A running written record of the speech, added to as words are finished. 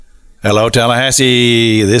Hello,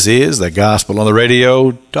 Tallahassee. This is the Gospel on the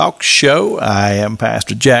Radio talk show. I am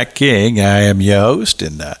Pastor Jack King. I am your host,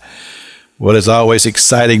 and it's always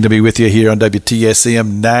exciting to be with you here on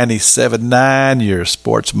WTSM 97.9, your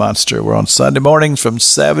sports monster. We're on Sunday mornings from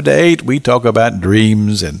 7 to 8. We talk about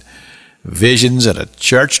dreams and visions and a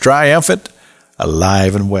church triumphant,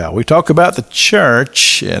 alive and well. We talk about the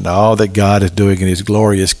church and all that God is doing in His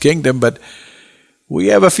glorious kingdom, but we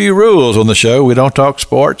have a few rules on the show. We don't talk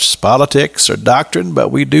sports, politics, or doctrine, but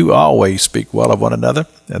we do always speak well of one another.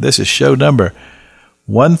 Now, this is show number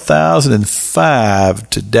 1005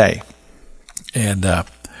 today. And I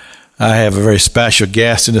have a very special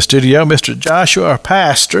guest in the studio, Mr.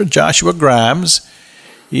 Pastor Joshua Grimes.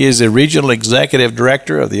 He is the Regional Executive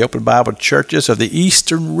Director of the Open Bible Churches of the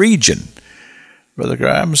Eastern Region. Brother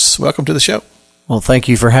Grimes, welcome to the show. Well, thank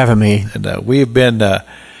you for having me. And we have been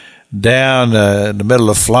down in the middle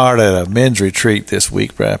of Florida at a men's retreat this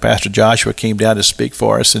week. Pastor Joshua came down to speak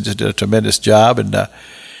for us and just did a tremendous job. And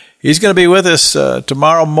he's going to be with us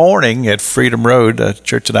tomorrow morning at Freedom Road, a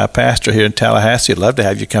church that I pastor here in Tallahassee. I'd love to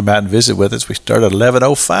have you come out and visit with us. We start at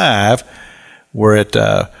 11:05. We're at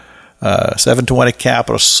 720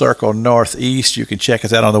 Capitol Circle Northeast. You can check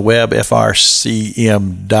us out on the web, frcm.us.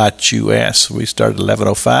 We start at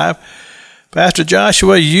 11:05. Pastor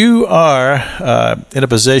Joshua, you are in a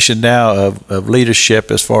position now of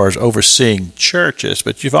leadership as far as overseeing churches,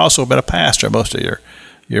 but you've also been a pastor most of your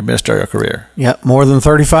ministerial career. Yep, more than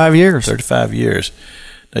 35 years. 35 years.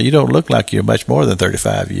 Now, you don't look like you're much more than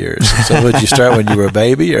 35 years. So did you start when you were a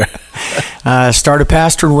baby? Or I started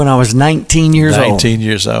pastoring when I was 19 years old. 19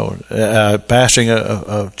 years old. Pastoring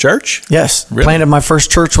a church? Yes. Really? Planted my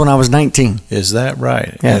first church when I was 19. Is that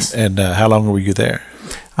right? Yes. And how long were you there?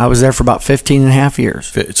 I was there for about 15 and a half years.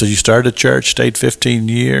 So you started a church, stayed 15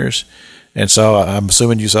 years, and so I'm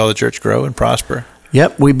assuming you saw the church grow and prosper?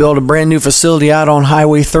 Yep. We built a brand new facility out on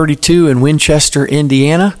Highway 32 in Winchester,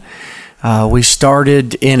 Indiana. We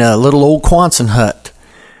started in a little old Quonset hut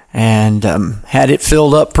and had it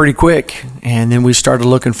filled up pretty quick. And then we started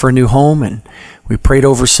looking for a new home, and we prayed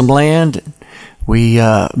over some land. Me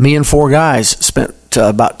and four guys spent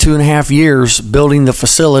about 2.5 years building the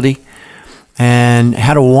facility, and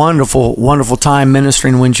had a wonderful, wonderful time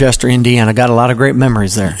ministering in Winchester, Indiana. Got a lot of great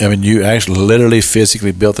memories there. I mean, you actually literally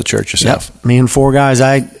physically built the church yourself. Yep. Me and four guys.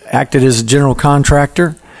 I acted as a general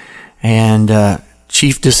contractor and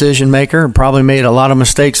chief decision maker. Probably made a lot of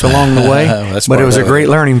mistakes along the way, but it was a great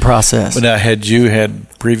learning process. But now, had you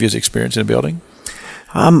had previous experience in building?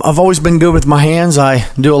 I've always been good with my hands. I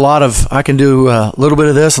can do a little bit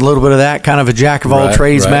of this, a little bit of that, kind of a jack of all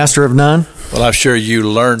trades, master of none. Well, I'm sure you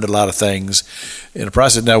learned a lot of things in the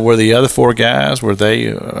process. Now, were the other four guys, were they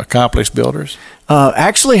accomplished builders?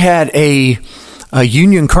 Actually had a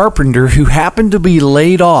union carpenter who happened to be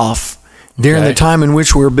laid off during the time in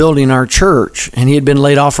which we were building our church, and he had been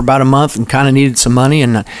laid off for about a month and kind of needed some money,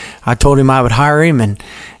 and I told him I would hire him and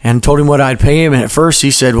told him what I'd pay him, and at first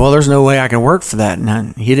he said, well, there's no way I can work for that,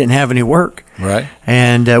 and he didn't have any work. Right.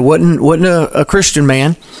 And wasn't a Christian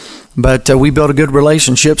man, but we built a good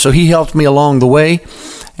relationship, so he helped me along the way,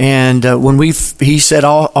 and he said,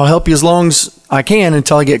 I'll help you as long as I can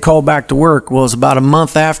until I get called back to work. Well, it was about a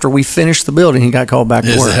month after we finished the building, he got called back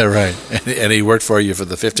to work. Is that right? And he worked for you for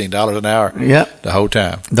the $15 an hour? Yep. The whole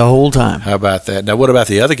time? The whole time. How about that? Now, what about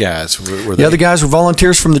the other guys? The other guys were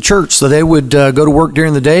volunteers from the church, so they would go to work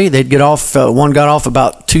during the day. They'd get off. One got off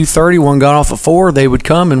about 2:30, one got off at 4. They would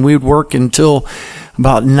come, and we would work until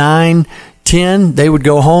about 9, 10. They would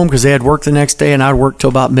go home because they had work the next day, and I'd work till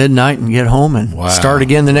about midnight and get home and start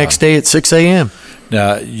again the next day at 6 a.m.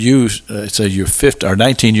 Now, you're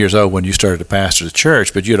 19 years old when you started to pastor the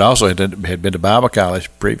church, but you had been to Bible college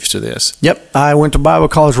previous to this. Yep. I went to Bible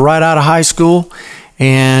college right out of high school,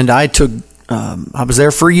 and I was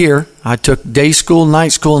there for a year. I took day school,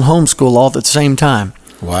 night school, and homeschool all at the same time.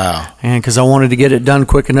 Wow. And because I wanted to get it done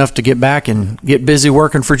quick enough to get back and get busy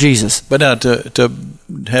working for Jesus. But now, to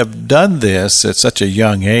have done this at such a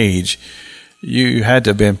young age, you had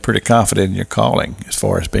to have been pretty confident in your calling as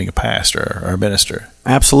far as being a pastor or a minister.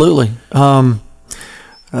 Absolutely. My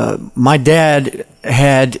dad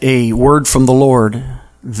had a word from the Lord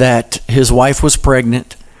that his wife was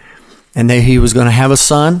pregnant and that he was going to have a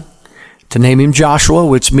son, to name him Joshua,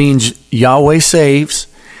 which means Yahweh saves,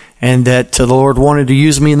 and that the Lord wanted to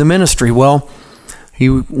use me in the ministry. Well, he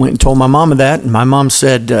went and told my mama that, and my mom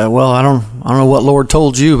said, well, I don't know what Lord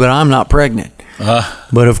told you, but I'm not pregnant.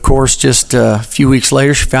 But of course, just a few weeks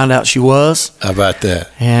later, she found out she was. How about that?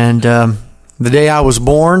 And the day I was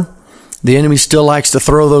born, The enemy still likes to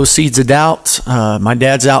throw those seeds of doubt. My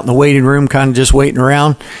dad's out in the waiting room, kind of just waiting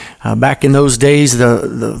around. Back in those days,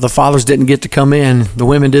 the fathers didn't get to come in. The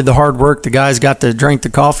women did the hard work. The guys got to drink the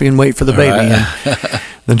coffee and wait for the baby. Right.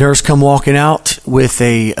 The nurse come walking out with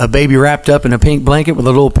a baby wrapped up in a pink blanket with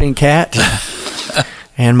a little pink hat.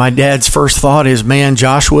 And my dad's first thought is, man,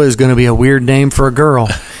 Joshua is going to be a weird name for a girl.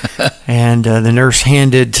 And the nurse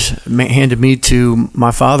handed me to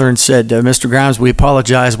my father and said, Mr. Grimes, we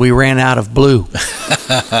apologize. We ran out of blue.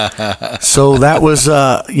 So that was,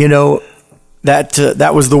 that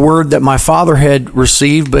was the word that my father had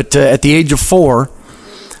received. But at the age of 4,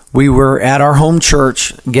 we were at our home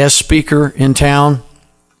church, guest speaker in town.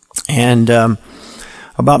 And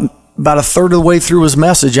about a third of the way through his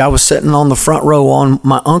message, I was sitting on the front row on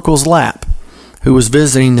my uncle's lap, who was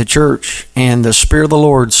visiting the church, and the Spirit of the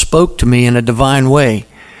Lord spoke to me in a divine way.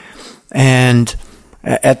 And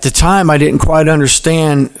at the time, I didn't quite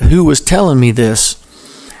understand who was telling me this,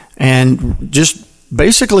 and just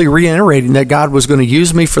basically reiterating that God was going to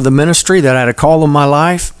use me for the ministry, that I had a call in my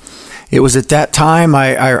life. It was at that time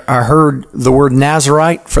I heard the word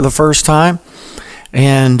Nazarite for the first time.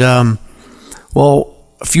 And,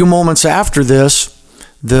 a few moments after this,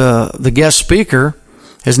 the guest speaker,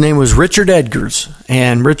 his name was Richard Edgars,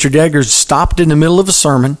 and Richard Edgars stopped in the middle of a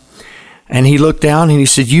sermon, and he looked down and he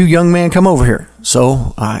said, "You young man, come over here."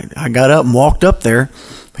 So I got up and walked up there.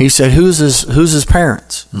 He said, "Who's his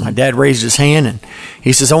parents?" My dad raised his hand and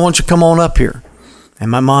he says, "I want you to come on up here."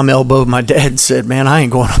 And my mom elbowed my dad and said, "Man, I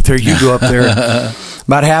ain't going up there. You go up there."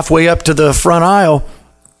 About halfway up to the front aisle,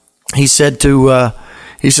 he said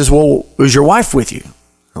he says, "Well, was your wife with you?"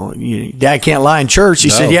 Well, Dad can't lie in church. He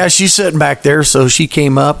said, "Yeah, she's sitting back there." So she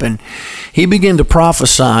came up and he began to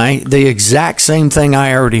prophesy the exact same thing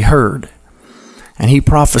I already heard. And he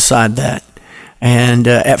prophesied that. And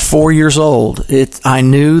at 4 years old, I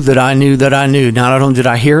knew that I knew that I knew. Not only did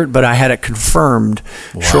I hear it, but I had it confirmed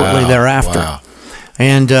shortly thereafter. Wow.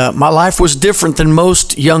 And my life was different than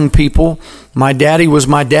most young people. My daddy was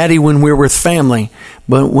my daddy when we were with family.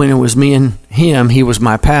 But when it was me and him, he was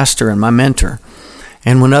my pastor and my mentor.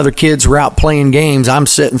 And when other kids were out playing games, I'm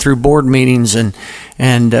sitting through board meetings, and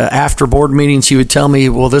after board meetings, he would tell me,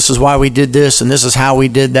 "Well, this is why we did this, and this is how we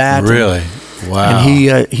did that." Really? Wow.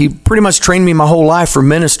 And he pretty much trained me my whole life for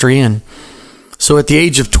ministry. And so at the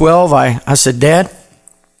age of 12, I said, "Dad,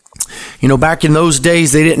 back in those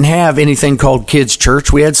days, they didn't have anything called kids'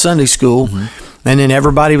 church. We had Sunday school, and then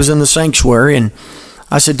everybody was in the sanctuary." And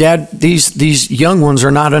I said, "Dad, these young ones are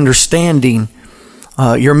not understanding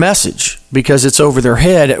your message because it's over their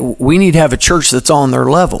head. We need to have a church that's on their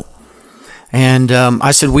level." And I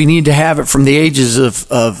said, "We need to have it from the ages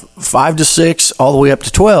of 5 to 6 all the way up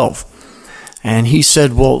to 12. And he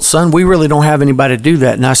said, "Well, son, we really don't have anybody to do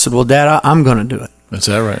that." And I said, "Well, Dad, I'm going to do it." Is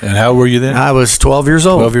that right? And how were you then? I was 12 years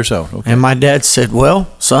old. 12 years old, okay. And my dad said, "Well,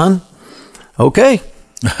 son, okay."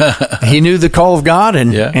 He knew the call of God,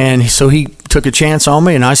 and so he took a chance on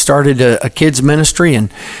me, and I started a kids ministry and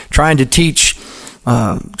trying to teach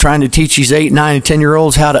these 8, 9, and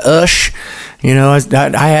 10-year-olds how to ush.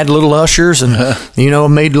 I had little ushers and,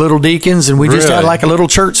 made little deacons, and we just had like a little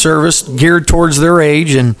church service geared towards their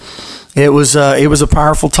age. And it was a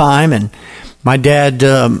powerful time. And my dad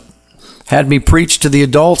had me preach to the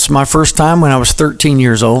adults my first time when I was 13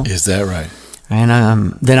 years old. Is that right?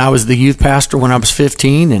 And then I was the youth pastor when I was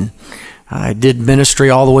 15, and I did ministry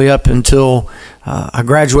all the way up until I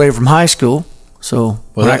graduated from high school. So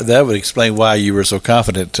that would explain why you were so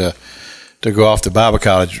confident to go off to Bible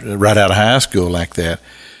college right out of high school like that.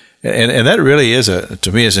 And that really is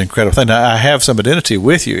to me is an incredible thing. Now, I have some identity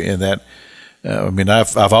with you in that.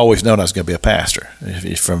 I've always known I was going to be a pastor.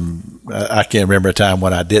 I can't remember a time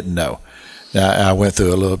when I didn't know. Now, I went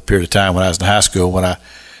through a little period of time when I was in high school when I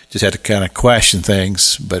just had to kind of question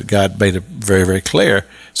things, but God made it very, very clear.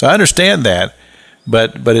 So I understand that.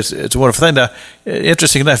 But it's a wonderful thing. Now,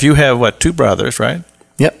 interesting enough, you have 2 brothers, right?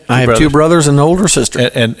 Yep, I have 2 brothers and an older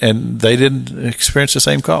sister. And they didn't experience the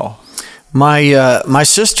same call. My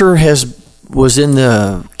sister was in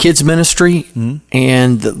the kids ministry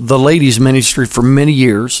and the ladies ministry for many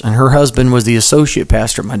years, and her husband was the associate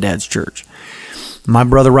pastor at my dad's church. My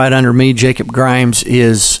brother right under me, Jacob Grimes,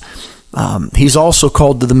 he's also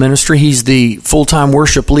called to the ministry. He's the full-time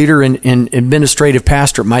worship leader and administrative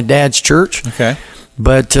pastor at my dad's church. Okay.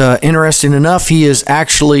 But interesting enough, he is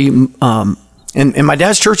actually, and my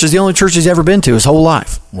dad's church is the only church he's ever been to his whole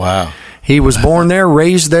life. Wow. He was born there,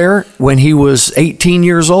 raised there. When he was 18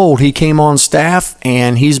 years old, he came on staff,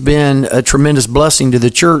 and he's been a tremendous blessing to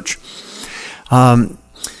the church.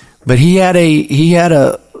 But he had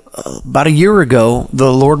about a year ago,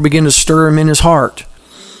 the Lord began to stir him in his heart.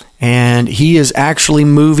 and he is actually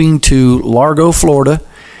moving to Largo, Florida,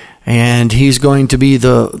 and he's going to be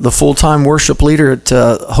the full-time worship leader at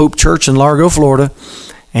Hope Church in Largo, Florida.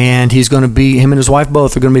 And he's going to be, him and his wife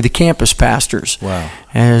both are going to be the campus pastors. Wow.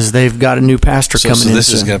 As they've got a new pastor coming in. So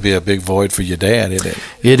this is going to be a big void for your dad, isn't it?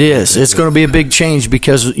 It is. It's going to be a big change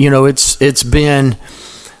because, it's been,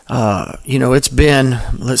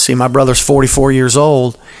 let's see, my brother's 44 years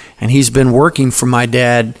old, and he's been working for my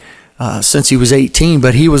dad since he was 18,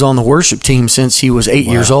 but he was on the worship team since he was 8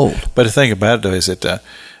 years old. But the thing about it, though, is that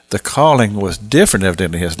the calling was different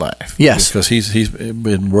evidently in his life. Yes. Because he's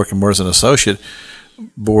been working more as an associate.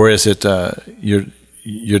 Whereas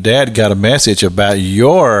your dad got a message about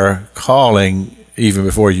your calling even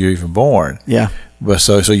before you were even born. Yeah. But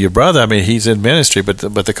so your brother, I mean, he's in ministry, but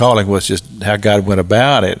the calling was just how God went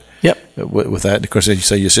about it. Yep. With that, of course, you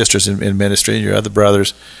say your sister's in ministry, and your other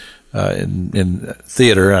brothers in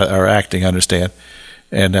theater or acting, I understand.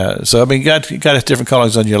 And so I mean, God has different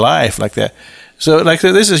callings on your life like that. So like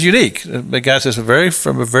this is unique. God says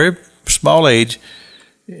from a very small age,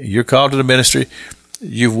 you're called to the ministry.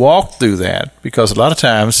 You've walked through that, because a lot of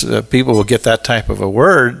times people will get that type of a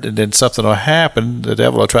word, and then something will happen. The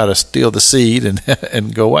devil will try to steal the seed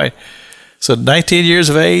and go away. So 19 years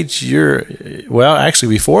of age, actually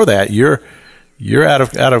before that, you're out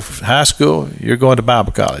of high school. You're going to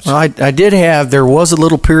Bible college. Well, there was a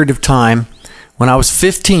little period of time when I was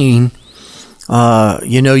 15.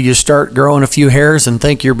 You start growing a few hairs and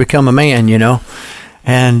think you're become a man,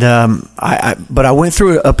 And but I went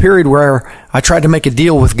through a period where I tried to make a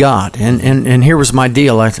deal with God, and here was my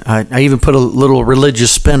deal. I even put a little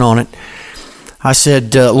religious spin on it. I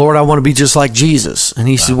said, Lord, I want to be just like Jesus. And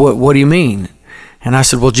he said, what do you mean? And I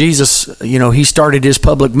said, well, Jesus, he started his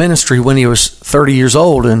public ministry when he was 30 years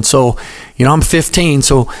old. And so, I'm 15.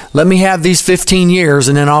 So let me have these 15 years,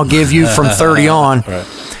 and then I'll give you from 30 on.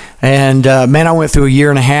 Right. And I went through a year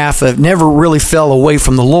and a half. I never really fell away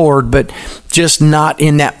from the Lord, but just not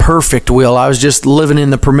in that perfect will. I was just living in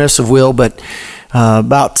the permissive will. But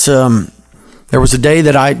there was a day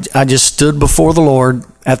that I just stood before the Lord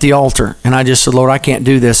at the altar, and I just said, Lord, I can't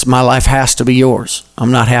do this. My life has to be yours.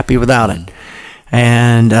 I'm not happy without it.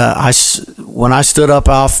 And when I stood up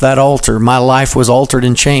off that altar, my life was altered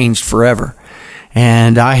and changed forever.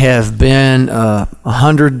 And I have been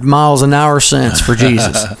 100 miles an hour since for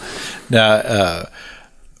Jesus. Now,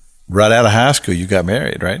 right out of high school, you got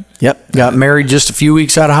married, right? Yep. Got married just a few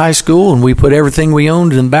weeks out of high school, and we put everything we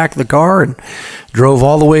owned in the back of the car and drove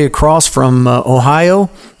all the way across from Ohio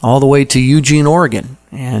all the way to Eugene, Oregon,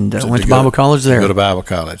 and went to Bible college there. Go to Bible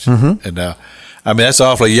college. Mm-hmm. And I mean, that's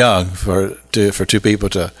awfully young for two people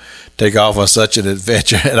to take off on such an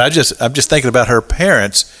adventure. And I'm just thinking about her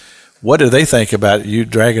parents. What do they think about you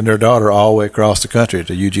dragging their daughter all the way across the country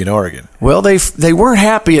to Eugene, Oregon? Well, they weren't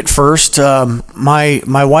happy at first. My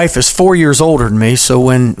wife is 4 years older than me, so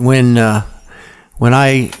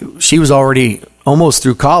she was already almost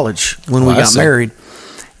through college when we got married,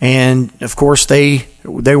 and of course they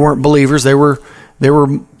weren't believers. They were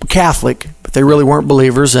Catholic, but they really weren't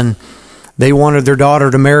believers, and they wanted their daughter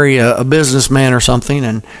to marry a businessman or something.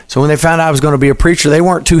 And so when they found out I was going to be a preacher, they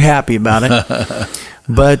weren't too happy about it.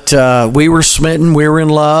 But we were smitten, we were in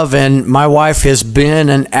love, and my wife has been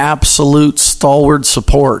an absolute stalwart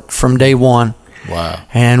support from day one. Wow.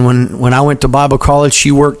 And when I went to Bible college,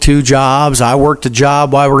 she worked 2 jobs. I worked a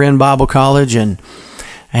job while we were in Bible college, and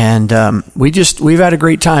we've had a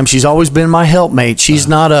great time. She's always been my helpmate. She's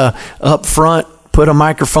not a up front, put a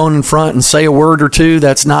microphone in front and say a word or two.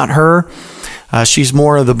 That's not her. She's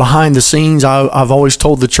more of the behind the scenes. I've always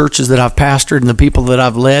told the churches that I've pastored and the people that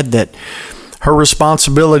I've led that her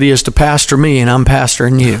responsibility is to pastor me, and I'm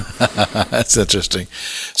pastoring you. That's interesting.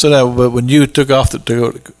 So now, but when you took off to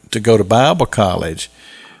go to Bible college,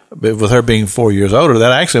 but with her being 4 years older,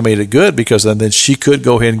 that actually made it good, because then she could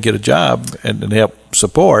go ahead and get a job and help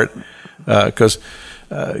support. Because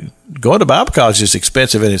going to Bible college is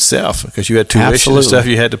expensive in itself, because you had tuition and stuff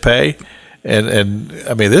you had to pay. And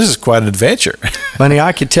I mean, this is quite an adventure. Bunny,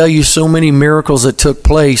 I could tell you so many miracles that took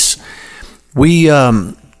place.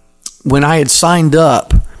 When I had signed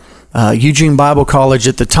up, Eugene Bible College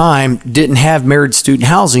at the time didn't have married student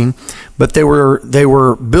housing, but they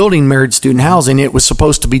were building married student housing. It was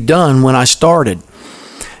supposed to be done when I started.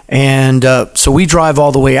 And so we drive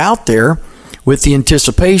all the way out there with the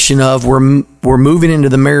anticipation of we're moving into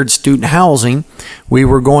the married student housing. We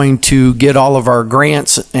were going to get all of our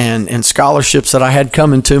grants and scholarships that I had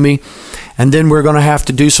coming to me. And then we're going to have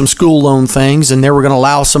to do some school loan things, and they were going to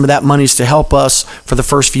allow some of that monies to help us for the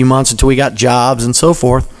first few months until we got jobs and so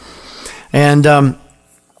forth. And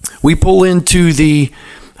we pull into the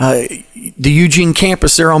Eugene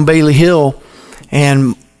campus there on Bailey Hill,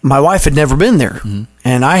 and my wife had never been there. Mm-hmm.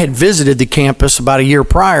 And I had visited the campus about a year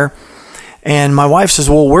prior, and my wife says,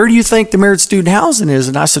 well, where do you think the Merit Student Housing is?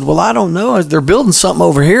 And I said, well, I don't know. They're building something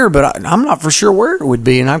over here, but I'm not for sure where it would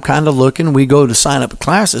be. And I'm kind of looking. We go to sign up at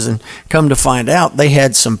classes, and come to find out they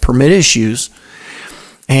had some permit issues,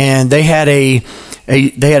 and they had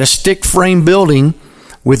a stick frame building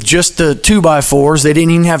with just the 2x4s. They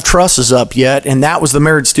didn't even have trusses up yet, and that was the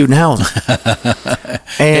Merit Student Housing.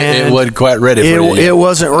 And it wasn't quite ready for it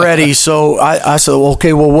wasn't ready. So I said,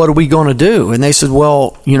 okay, well, what are we going to do? And they said,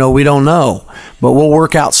 well, we don't know, but we'll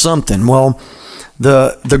work out something. Well,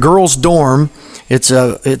 the girls' dorm,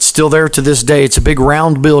 it's still there to this day. It's a big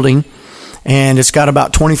round building, and it's got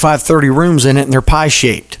about 25, 30 rooms in it, and they're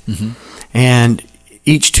pie-shaped. Mm-hmm. And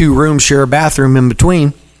each 2 rooms share a bathroom in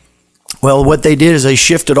between. Well, what they did is they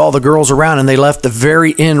shifted all the girls around, and they left the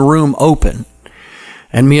very end room open.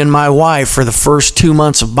 And me and my wife, for the first 2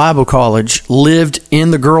 months of Bible college, lived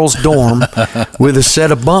in the girls' dorm with a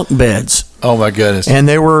set of bunk beds. Oh my goodness! And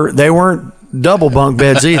they weren't double bunk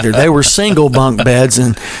beds either. They were single bunk beds.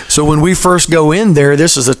 And so when we first go in there,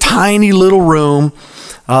 this is a tiny little room.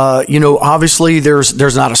 Obviously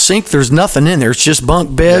there's not a sink. There's nothing in there. It's just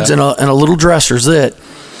bunk beds and a little dresser's it.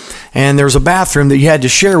 And there's a bathroom that you had to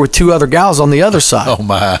share with 2 other gals on the other side. Oh,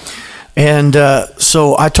 my. And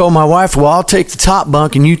so I told my wife, well, I'll take the top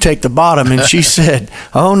bunk and you take the bottom. And she said,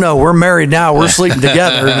 oh, no, we're married now. We're sleeping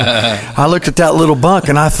together. And I looked at that little bunk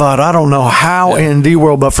and I thought, I don't know how in the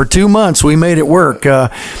world, but for 2 months we made it work.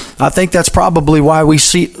 I think that's probably why we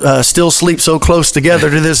still sleep so close together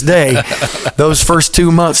to this day. Those first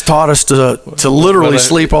 2 months taught us to literally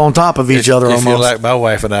sleep on top of each other almost. If you're like my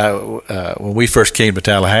wife and I, when we first came to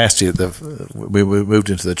Tallahassee, we moved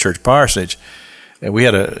into the church parsonage. And we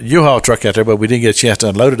had a U-Haul truck out there, but we didn't get a chance to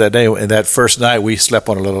unload it that day. And that first night, we slept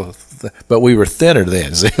on a little, but we were thinner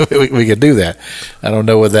then, so we could do that. I don't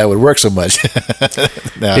know whether that would work so much.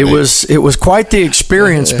 It was quite the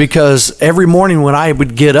experience because every morning when I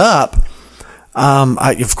would get up,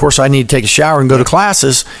 of course, I need to take a shower and go to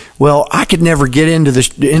classes. Well, I could never get into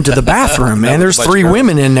the bathroom, man. There's 3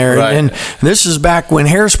 women in there, right. And this is back when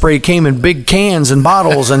hairspray came in big cans and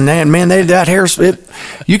bottles, and man, that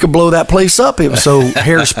you could blow that place up. It was so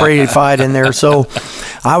hairsprayified in there. So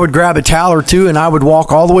I would grab a towel or 2, and I would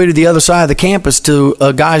walk all the way to the other side of the campus to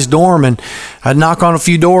a guy's dorm, and I'd knock on a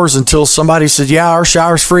few doors until somebody said, "Yeah, our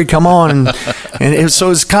shower's free. Come on." And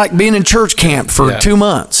so it's kind of like being in church camp for 2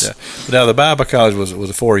 months. Yeah. Now the Bible college was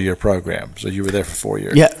a 4-year program, so you were there for 4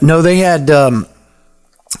 years. Yeah, no, they had it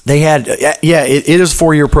is a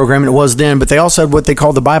 4-year program, and it was then, but they also had what they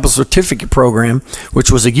called the Bible certificate program,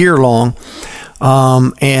 which was a year long,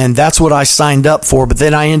 and that's what I signed up for. But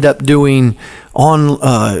then I ended up doing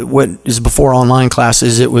what is before online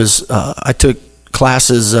classes. It was I took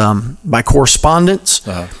classes by correspondence,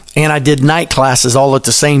 and I did night classes all at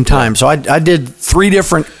the same time. So I did 3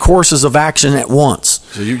 different courses of action at once.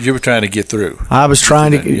 So you were trying to get through. I was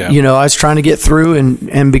trying to, I was trying to get through,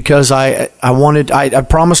 and because I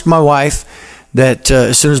promised my wife that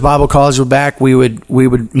as soon as Bible college was back, we would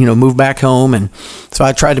move back home, and so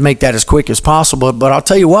I tried to make that as quick as possible. But I'll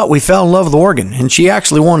tell you what, we fell in love with Oregon, and she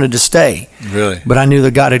actually wanted to stay. Really? But I knew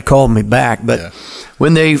that God had called me back. But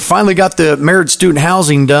when they finally got the Merit Student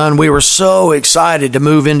Housing done, we were so excited to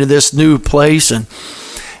move into this new place, and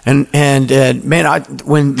man,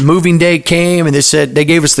 when moving day came and they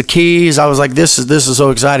gave us the keys, I was like, this is so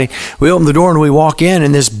exciting. We opened the door and we walk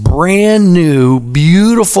in this brand new,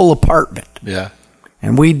 beautiful apartment. Yeah.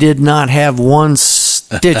 And we did not have one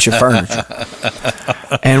stitch of furniture.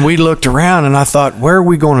 And we looked around and I thought, where are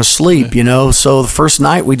we going to sleep? So the first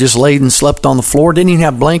night we just laid and slept on the floor. Didn't even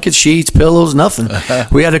have blankets, sheets, pillows, nothing.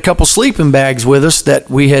 We had a couple sleeping bags with us that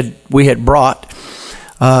we had brought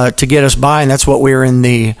to get us by, and that's what we were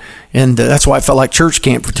that's why it felt like church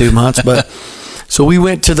camp for 2 months. But so we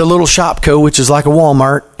went to the little Shopco, which is like a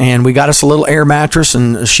Walmart, and we got us a little air mattress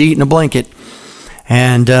and a sheet and a blanket.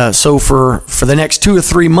 And so for the next 2 or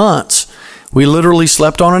 3 months, we literally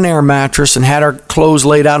slept on an air mattress and had our clothes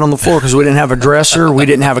laid out on the floor because we didn't have a dresser, we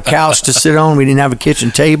didn't have a couch to sit on, we didn't have a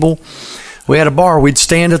kitchen table. We had a bar. We'd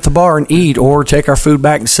stand at the bar and eat, or take our food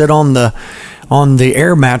back and sit on the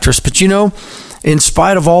air mattress. But in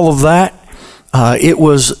spite of all of that, it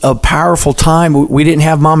was a powerful time. We didn't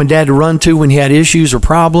have mom and dad to run to when you had issues or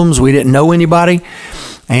problems. We didn't know anybody.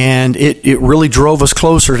 And it really drove us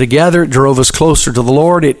closer together. It drove us closer to the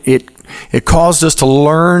Lord. It caused us to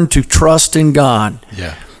learn to trust in God.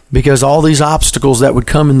 Yeah. Because all these obstacles that would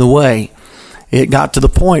come in the way. it got to the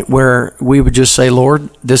point where we would just say, Lord,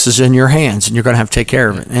 this is in your hands, and you're going to have to take care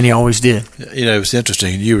of it. And he always did. You know, it was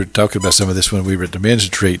interesting. You were talking about some of this when we were at the men's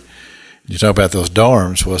retreat. You talk about those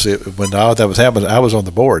dorms. When all that was happening, I was on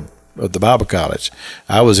the board of the Bible college.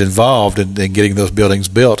 I was involved in getting those buildings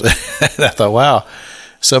built. And I thought, wow,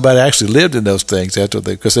 somebody actually lived in those things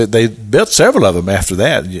because they built several of them after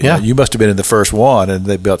that. You must have been in the first one, and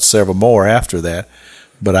they built several more after that.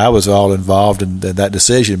 But I was all involved in that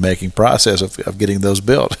decision-making process of getting those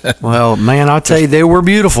built. Well, man, I'll tell you, they were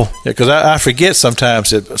beautiful. Yeah, because I forget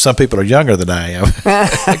sometimes that some people are younger than I am.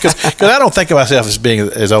 Because I don't think of myself as being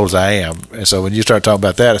as old as I am. And so when you start talking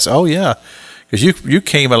about that, it's, oh, yeah. Because you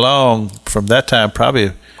came along from that time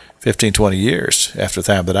probably 15, 20 years after the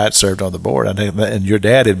time that I'd served on the board. And your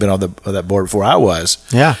dad had been on that board before I was.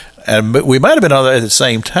 Yeah. And we might have been on there at the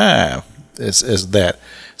same time as that.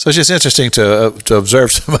 So it's just interesting to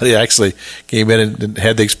observe somebody actually came in and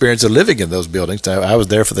had the experience of living in those buildings. I was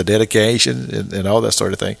there for the dedication and all that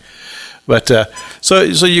sort of thing. But so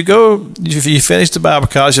you go, you finish the Bible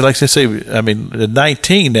college. You like to say, I mean, at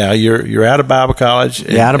 19 now, you're out of Bible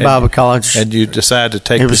college. Out of Bible college, and you decide to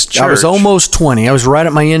take this church. I was almost 20. I was right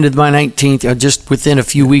at my end of my 19th, just within a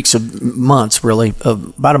few weeks of months, really,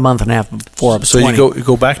 about a month and a half before I was 20. So you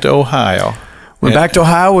go back to Ohio. Went back to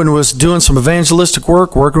Ohio and was doing some evangelistic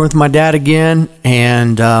work, working with my dad again,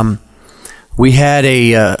 and we had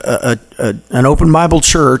an open Bible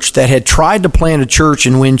church that had tried to plant a church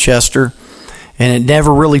in Winchester, and it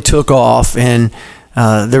never really took off. And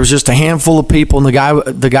there was just a handful of people, and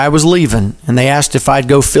the guy was leaving, and they asked if I'd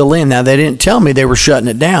go fill in. Now, they didn't tell me they were shutting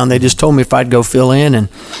it down. They just told me if I'd go fill in, and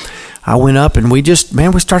I went up, and we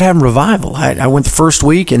started having revival. I went the first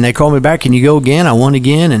week, and they called me back, can you go again? I went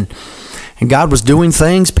again, and God was doing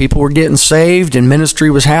things. People were getting saved, and ministry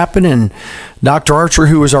was happening. And Dr. Archer,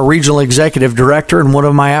 who was our regional executive director and one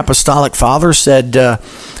of my apostolic fathers, said,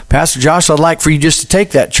 Pastor Josh, I'd like for you just to take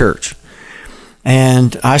that church.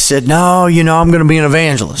 And I said, no, I'm going to be an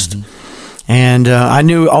evangelist. Mm-hmm. And I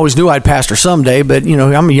always knew I'd pastor someday, but,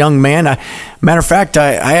 I'm a young man. Matter of fact,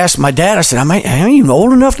 I asked my dad, I said, am I even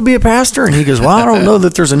old enough to be a pastor? And he goes, well, I don't know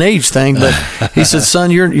that there's an age thing, but he said,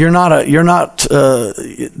 son, you're not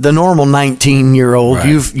the normal 19-year-old.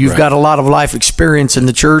 Right, you've got a lot of life experience in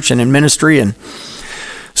the church and in ministry. And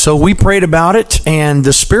so we prayed about it, and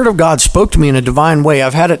the Spirit of God spoke to me in a divine way.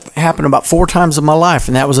 I've had it happen about 4 times in my life,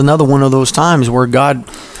 and that was another one of those times where God,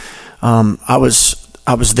 I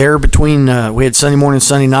was there between, we had Sunday morning and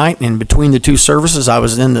Sunday night, and between the 2 services, I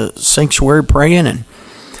was in the sanctuary praying, and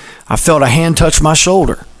I felt a hand touch my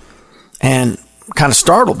shoulder, and kind of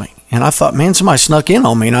startled me. And I thought, man, somebody snuck in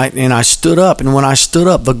on me, and I stood up, and when I stood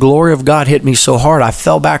up, the glory of God hit me so hard, I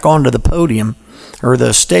fell back onto the podium, or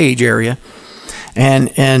the stage area,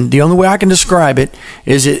 and the only way I can describe it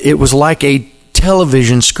is it was like a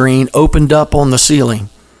television screen opened up on the ceiling.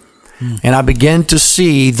 And I began to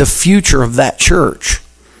see the future of that church.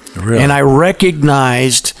 Really? And I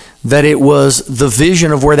recognized that it was the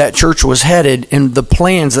vision of where that church was headed and the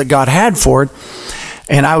plans that God had for it.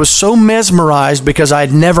 And I was so mesmerized because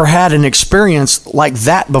I'd never had an experience like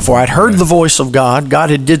that before. I'd heard the voice of God. God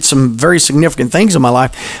had did some very significant things in my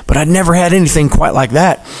life, but I'd never had anything quite like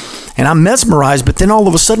that. And I'm mesmerized, but then all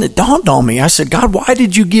of a sudden it dawned on me. I said, God, why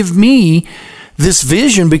did you give me this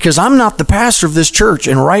vision? Because I'm not the pastor of this church.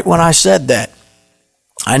 And right when I said that,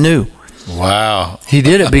 I knew. Wow. He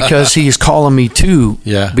did it because he's calling me to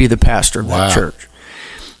be the pastor of that church.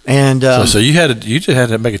 And so you just had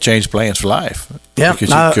to make a change of plans for life. Yeah,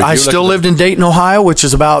 I still lived in Dayton, Ohio, which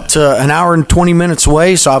is about an hour and 20 minutes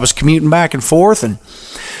away. So I was commuting back and forth. And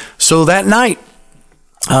so that night,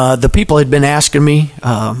 the people had been asking me,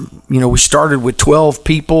 we started with 12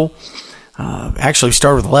 people. Actually, we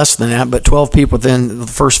started with less than that, but 12 people within the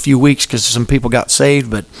first few weeks because some people got saved.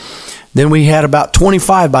 But then we had about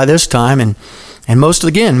 25 by this time, and most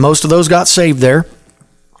of those got saved there.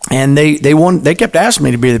 And they kept asking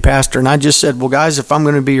me to be the pastor, and I just said, well, guys, if I'm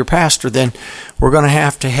going to be your pastor, then we're going to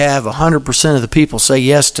have 100% of the people say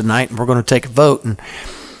yes tonight, and we're going to take a vote. And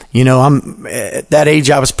I'm at that age,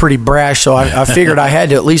 I was pretty brash, so I figured I had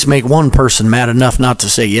to at least make one person mad enough not to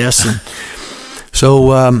say yes. And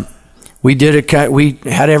so we did it. We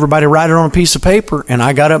had everybody write it on a piece of paper, and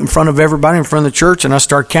I got up in front of everybody in front of the church, and I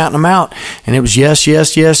started counting them out, and it was yes,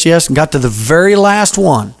 yes, yes, yes, and got to the very last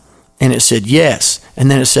one, and it said yes, and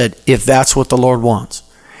then it said, if that's what the Lord wants.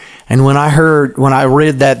 And when I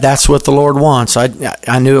read that, that's what the Lord wants,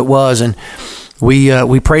 I knew it was, and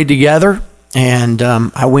we prayed together, and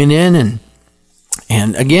I went in,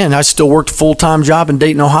 and again, I still worked a full-time job in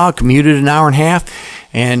Dayton, Ohio, commuted an hour and a half,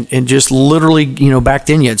 and just literally, back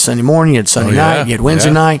then you had Sunday morning, you had Sunday night, you had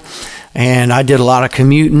Wednesday night. and I did a lot of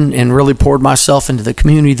commuting and really poured myself into the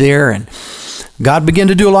community there, and God began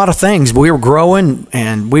to do a lot of things. We were growing,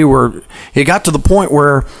 and it got to the point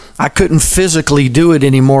where I couldn't physically do it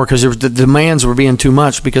anymore because the demands were being too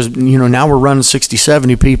much, because now we're running 60,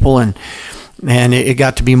 70 people, and it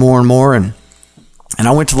got to be more and more, and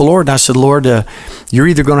I went to the Lord and I said, Lord, you're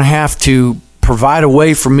either going to have to provide a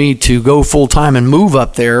way for me to go full time and move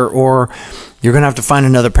up there, or you're going to have to find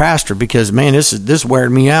another pastor, because man, this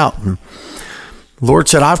wearing me out. And the Lord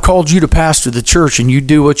said, I've called you to pastor the church, and you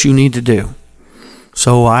do what you need to do.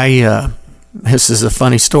 So this is a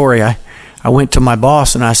funny story. I went to my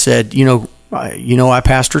boss and I said, I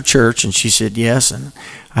pastor a church, and she said yes. And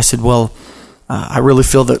I said, well, I really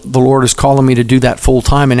feel that the Lord is calling me to do that full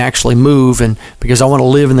time and actually move, and because I want to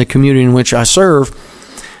live in the community in which I serve.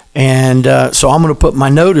 And so I'm going to put my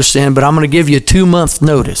notice in, but I'm going to give you a 2-month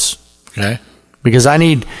notice. Okay. Because I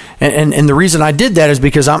need, and the reason I did that is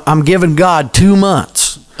because I'm giving God 2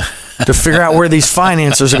 months to figure out where these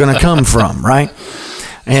finances are going to come from, right?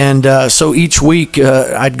 And so each week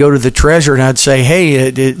I'd go to the treasurer and I'd say,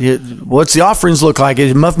 hey, what's the offerings look like?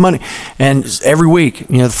 Is it enough money? And every week,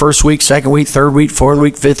 the first week, second week, third week, fourth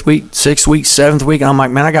week, fifth week, sixth week, seventh week, and I'm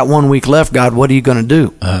like, man, I got 1 week left, God, what are you going to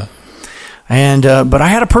do? Uh-huh. And but I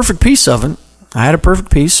had a perfect piece of it.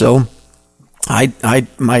 So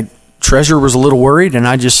my treasurer was a little worried, and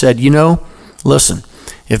I just said, listen,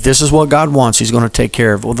 if this is what God wants, He's going to take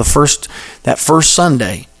care of it. Well, that first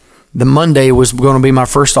Sunday, the Monday was going to be my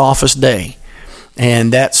first office day,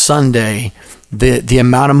 and that Sunday, the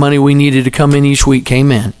amount of money we needed to come in each week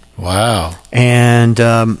came in. Wow! And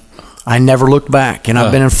I never looked back, and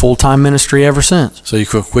I've been in full-time ministry ever since. So you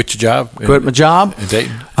quit your job? Quit my job in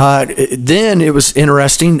Dayton. Then it was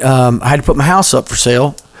interesting. I had to put my house up for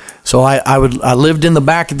sale, so I lived in the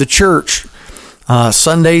back of the church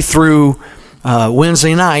Sunday through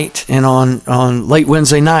Wednesday night, and on late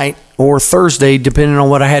Wednesday night or Thursday, depending on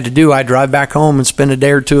what I had to do, I'd drive back home and spend a day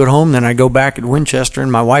or two at home. Then I'd go back at Winchester,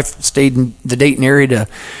 and my wife stayed in the Dayton area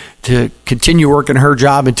to continue working her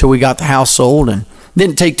job until we got the house sold. And it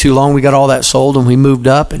didn't take too long. We got all that sold, and we moved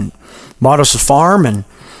up and bought us a farm, and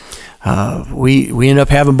we ended up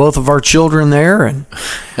having both of our children there, and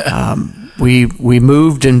we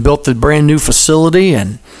moved and built the brand new facility,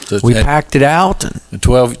 and we packed it out. And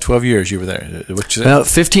 12 years you were there. What you said?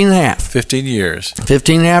 15 and a half. 15 years.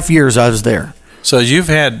 15 and a half years I was there. So you've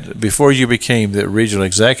had, before you became the regional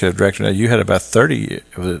executive director, you had about 30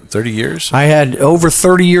 years? I had over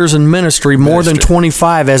 30 years in ministry, more than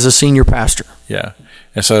 25 as a senior pastor. Yeah.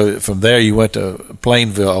 And so from there you went to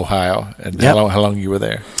Plainville, Ohio. And yep. How long you were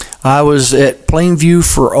there? I was at Plainview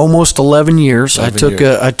for almost 11 years. I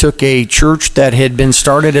took a church that had been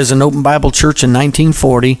started as an open Bible church in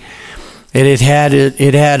 1940. It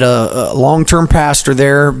had a long-term pastor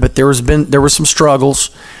there, but there were some struggles,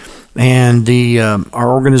 and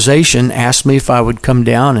our organization asked me if I would come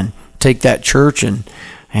down and take that church and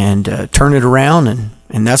turn it around,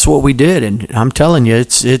 and that's what we did. And I'm telling you,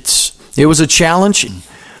 it was a challenge.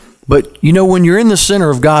 But, when you're in the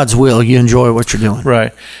center of God's will, you enjoy what you're doing.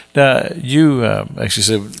 Right. Now, you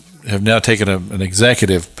actually have now taken an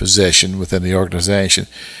executive position within the organization.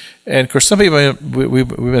 And, of course, some people, we've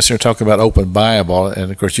been sitting here talking about Open Bible,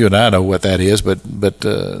 and, of course, you and I know what that is, but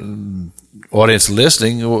audience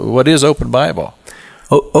listening, what is Open Bible?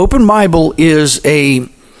 Open Bible is an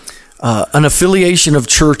affiliation of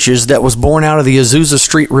churches that was born out of the Azusa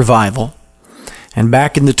Street Revival. And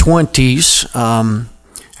back in the 20s,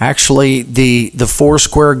 actually, the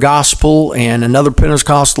Foursquare Gospel and another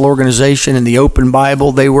Pentecostal organization and the Open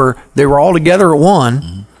Bible, they were all together at one,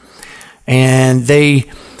 mm-hmm. and they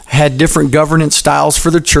had different governance styles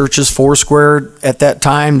for the churches. Foursquare at that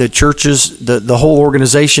time, the churches, the whole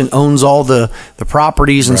organization owns all the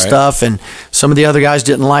properties and stuff, and some of the other guys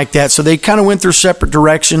didn't like that, so they kind of went their separate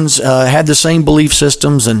directions, had the same belief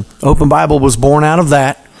systems, and Open Bible was born out of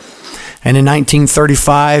that. And in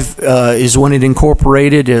 1935 is when it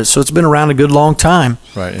incorporated. So it's been around a good long time.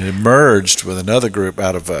 Right, and it merged with another group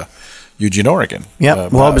out of Eugene, Oregon.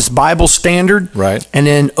 Yep. Well, it was Bible Standard, right, and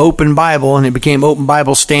then Open Bible, and it became Open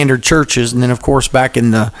Bible Standard Churches. And then, of course, back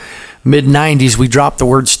in the mid-'90s, we dropped the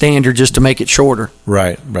word standard just to make it shorter.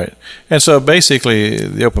 Right. And so basically,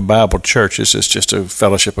 the Open Bible Church is just a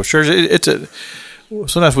fellowship of churches.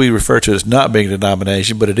 Sometimes we refer to it as not being a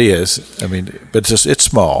denomination, but it is. I mean, but it's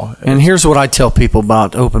small. And here's what I tell people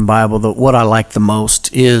about Open Bible, what I like the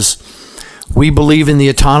most is we believe in the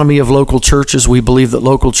autonomy of local churches. We believe that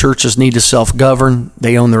local churches need to self-govern.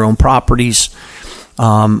 They own their own properties.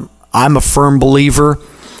 I'm a firm believer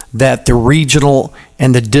that the regional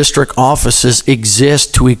and the district offices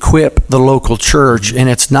exist to equip the local church, and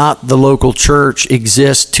it's not the local church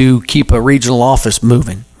exists to keep a regional office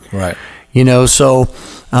moving. Right. So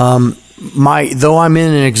though I'm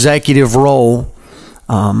in an executive role,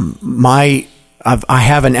 I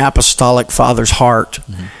have an apostolic father's heart.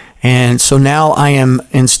 Mm-hmm. And so now I am,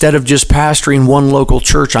 instead of just pastoring one local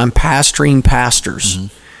church, I'm pastoring pastors.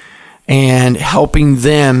 Mm-hmm. And helping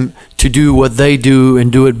them to do what they do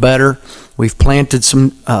and do it better. We've planted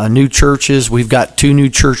some new churches. We've got 2 new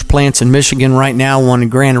church plants in Michigan right now, one in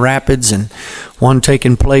Grand Rapids and one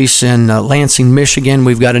taking place in Lansing, Michigan.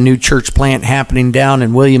 We've got a new church plant happening down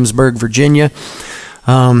in Williamsburg, Virginia.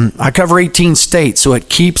 I cover 18 states, so it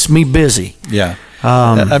keeps me busy. Yeah.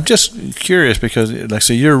 I'm just curious because, like I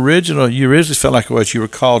say, you originally felt like what you were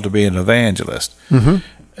called to be an evangelist. Mm-hmm.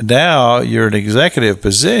 Now you're in an executive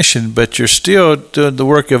position, but you're still doing the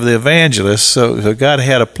work of the evangelist. So God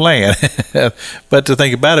had a plan. But to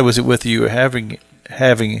think about it, was it with you having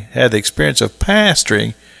had the experience of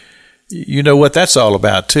pastoring, you know what that's all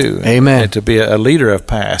about too. Amen. And to be a leader of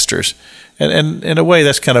pastors, and in a way,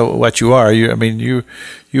 that's kind of what you are.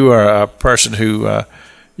 You are a person who.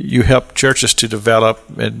 You help churches to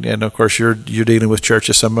develop, and of course you're dealing with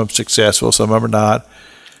churches. Some of them successful, some of them are not.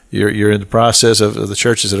 You're in the process of the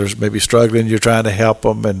churches that are maybe struggling. You're trying to help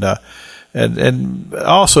them, and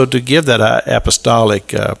also to give that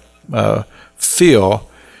apostolic feel,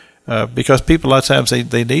 because people a lot of times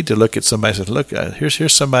they need to look at somebody and say, look,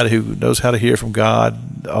 here's somebody who knows how to hear from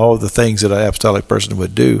God, all the things that an apostolic person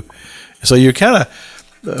would do. So you're kind of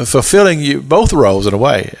fulfilling both roles in a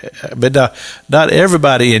way, but not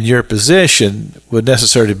everybody in your position would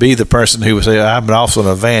necessarily be the person who would say, I'm also an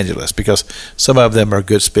evangelist, because some of them are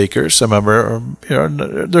good speakers, some of them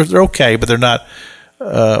are they're okay, but they're not.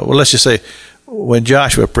 Well, let's just say when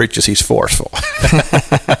Joshua preaches, he's forceful,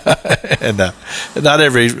 and not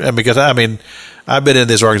every. Because I've been in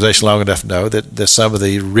this organization long enough to know that some of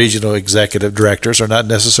the regional executive directors are not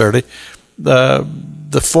necessarily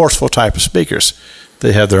the forceful type of speakers.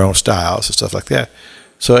 They have their own styles and stuff like that.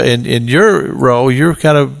 So in your role, you're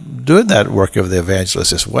kind of doing that work of the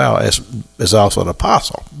evangelist as well as also an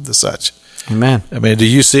apostle as such. Amen. Do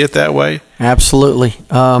you see it that way? Absolutely.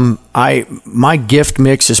 My gift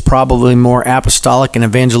mix is probably more apostolic and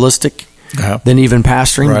evangelistic than even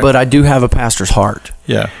pastoring, right. But I do have a pastor's heart.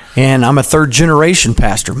 Yeah. And I'm a 3rd generation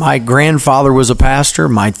pastor. My grandfather was a pastor.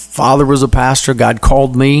 My father was a pastor. God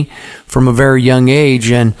called me from a very young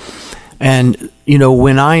age. And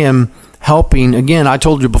when I am helping, again, I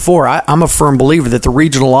told you before, I'm a firm believer that the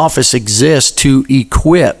regional office exists to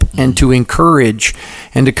equip and to encourage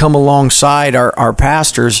and to come alongside our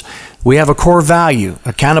pastors. We have a core value,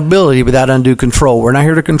 accountability without undue control. We're not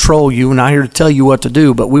here to control you. We're not here to tell you what to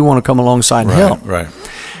do, but we want to come alongside and help. Right.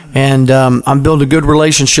 And I'm building a good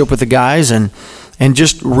relationship with the guys and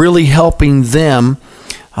just really helping them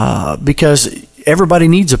because everybody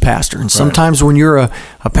needs a pastor. And sometimes when you're a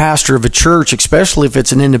pastor of a church, especially if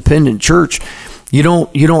it's an independent church, you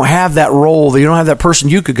don't have that role. You don't have that person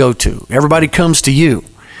you could go to. Everybody comes to you,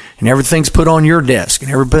 and everything's put on your desk,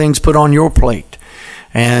 and everything's put on your plate.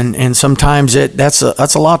 And sometimes that's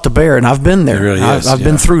a lot to bear. And I've been there. It really is. I've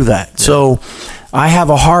been through that. Yeah. So I have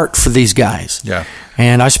a heart for these guys. Yeah.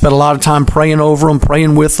 And I spent a lot of time praying over them,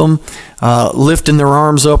 praying with them, lifting their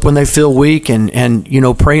arms up when they feel weak, and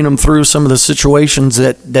praying them through some of the situations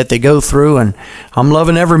that they go through. And I'm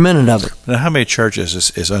loving every minute of it. Now, how many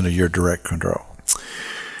churches is under your direct control?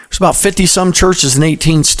 There's about 50-some churches in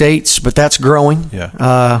 18 states, but that's growing.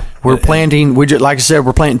 Yeah. We're planting. Like I said,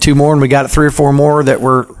 we're planting 2 more, and we got 3 or 4 more that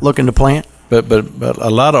we're looking to plant. But a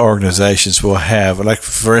lot of organizations will have, like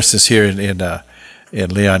for instance, here in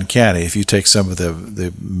Leon County, if you take some of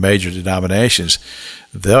the major denominations,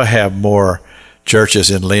 they'll have more churches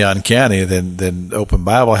in Leon County than Open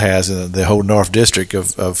Bible has in the whole North District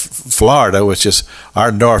of Florida, which is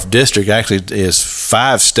our North District actually is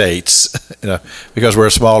 5 states, because we're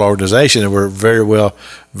a small organization and we're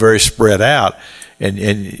very spread out. And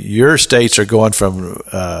your states are going from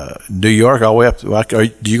New York all the way up.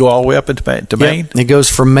 Do you go all the way up into Maine? It goes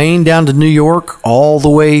from Maine down to New York, all the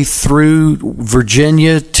way through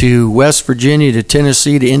Virginia to West Virginia to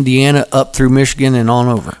Tennessee to Indiana, up through Michigan and on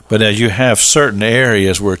over. But as you have certain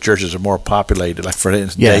areas where churches are more populated, like for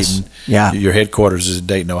instance, yes. Dayton. Yeah. Your headquarters is in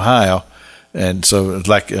Dayton, Ohio, and so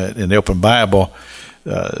like in the Open Bible.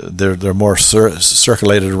 They're more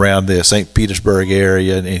circulated around the St. Petersburg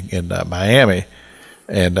area in Miami.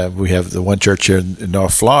 And we have the one church here in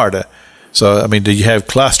North Florida. So, I mean, do you have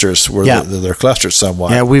clusters where they're clustered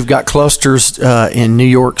somewhat? Yeah, we've got clusters in New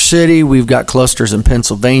York City. We've got clusters in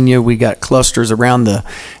Pennsylvania. We've got clusters around the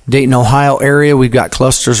Dayton, Ohio area. We've got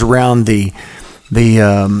clusters around the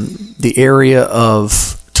area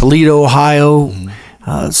of Toledo, Ohio,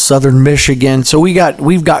 southern Michigan. So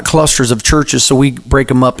we've got clusters of churches. So we break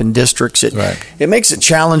them up in districts. It makes it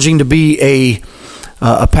challenging to be a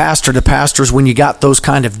pastor to pastors when you got those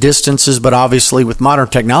kind of distances, but obviously with modern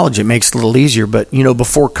technology, it makes it a little easier. But,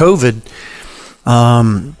 before COVID,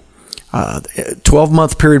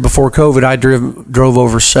 12-month period before COVID, I drove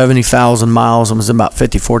over 70,000 miles and was in about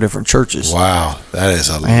 54 different churches. Wow, that is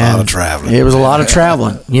a lot of traveling. It was a lot of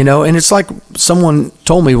traveling, and it's like someone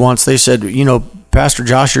told me once, they said, Pastor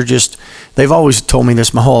Josh, they've always told me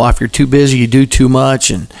this my whole life, you're too busy, you do too much,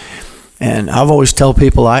 and I've always tell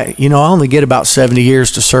people, I only get about 70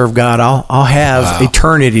 years to serve God. I'll have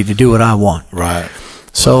eternity to do what I want. Right.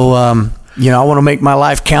 So, I want to make my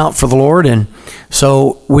life count for the Lord. And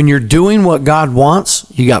so when you're doing what God wants,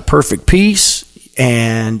 you got perfect peace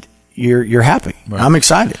and you're happy. Right. I'm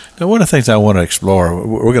excited. Now, one of the things I want to explore,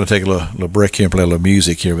 we're going to take a little break here and play a little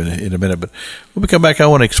music here in a minute. But when we come back, I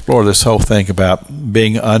want to explore this whole thing about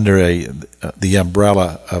being under the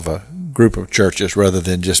umbrella of a group of churches rather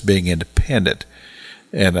than just being independent.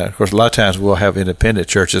 And of course, a lot of times we'll have independent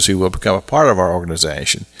churches who will become a part of our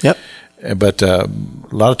organization. Yep. But a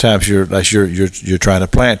lot of times you're trying to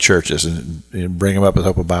plant churches and bring them up with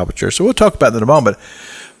Hope of Bible Church. So we'll talk about that in a moment.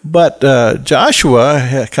 But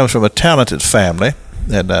Joshua comes from a talented family,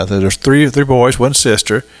 and there's three boys, one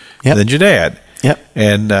sister, and then your dad. Yep.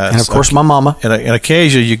 And of course my mama. And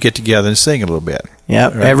occasionally you get together and sing a little bit.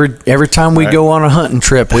 Yeah. Right? Every time we go on a hunting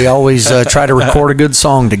trip, we always try to record a good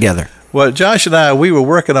song together. Well, Josh and I, we were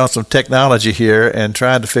working on some technology here and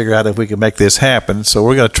trying to figure out if we could make this happen. So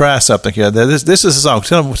we're going to try something here. This is a song.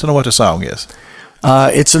 Tell them what the song is.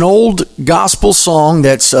 It's an old gospel song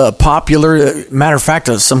that's popular. Matter of fact,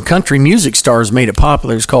 some country music stars made it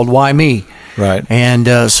popular. It's called Why Me? Right.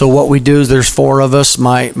 And so what we do is there's four of us.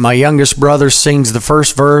 My youngest brother sings the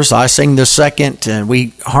first verse. I sing the second, and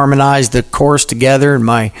we harmonize the chorus together. And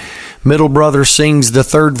my middle brother sings the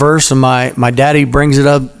third verse, and my daddy brings it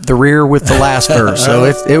up the rear with the last verse. So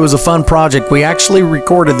it was a fun project. We actually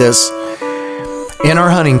recorded this in our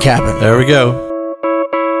hunting cabin. There we go.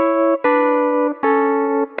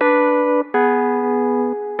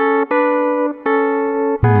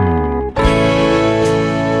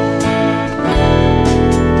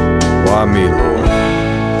 Me, Lord,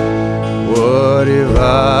 what have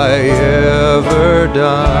I ever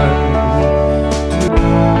done?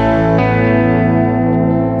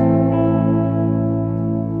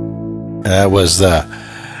 That was the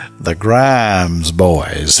Grimes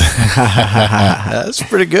Boys. That's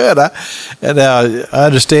pretty good. I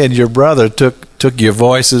understand your brother took your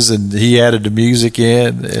voices and he added the music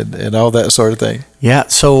in and all that sort of thing. Yeah,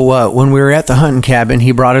 so when we were at the hunting cabin,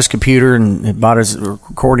 he brought his computer and brought his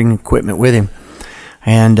recording equipment with him.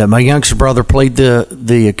 And my youngest brother played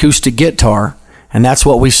the acoustic guitar, and that's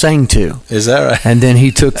what we sang to. Is that right? And then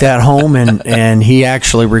he took that home and he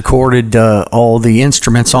actually recorded all the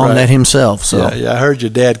instruments on that himself. So yeah, I heard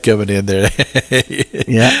your dad coming in there.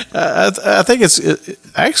 Yeah, I think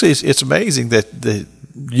it's amazing that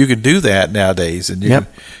you can do that nowadays, and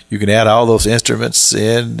you can add all those instruments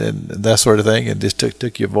in and that sort of thing, and just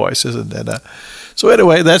took your voices and so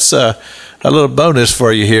anyway, that's a little bonus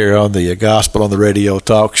for you here on the Gospel on the Radio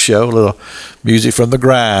talk show. A little music from the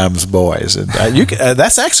Grimes Boys, and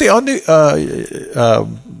that's actually on the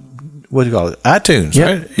what do you call it? iTunes,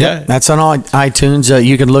 right? Yeah, that's on iTunes.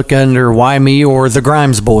 You can look under Why Me or the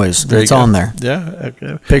Grimes Boys. It's on there. Yeah.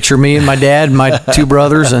 Okay. Picture me and my dad, my two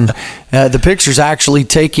brothers, and the picture's actually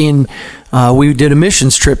taken. We did a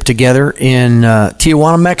missions trip together in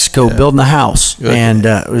Tijuana, Mexico, building a house, and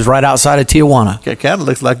it was right outside of Tijuana. It kind of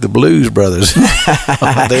looks like the Blues Brothers.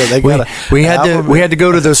 we had to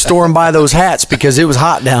go to the store and buy those hats because it was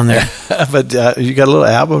hot down there. But you got a little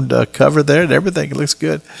album cover there and everything. It looks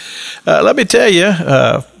good. Let me tell you,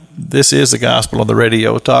 this is the Gospel on the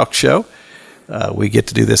Radio talk show. We get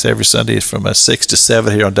to do this every Sunday from 6 to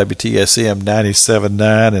 7 here on WTSM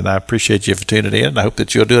 97.9, and I appreciate you for tuning in. I hope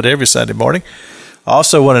that you'll do it every Sunday morning. I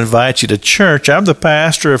also want to invite you to church. I'm the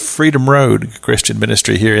pastor of Freedom Road Christian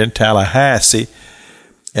Ministry here in Tallahassee.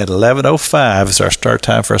 At 11:05 is our start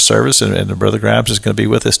time for our service, and Brother Grimes is going to be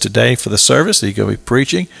with us today for the service. He's going to be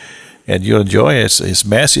preaching, and you'll enjoy his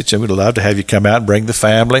message, and we'd love to have you come out and bring the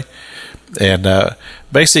family. And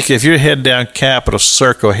basically, if you're heading down Capitol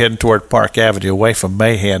Circle, heading toward Park Avenue, away from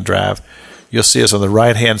Mahan Drive, you'll see us on the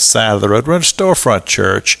right-hand side of the road. We're in a storefront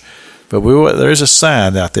church, But there is a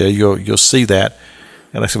sign out there. You'll see that.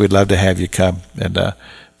 And like I said, we'd love to have you come and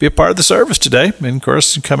be a part of the service today. And, of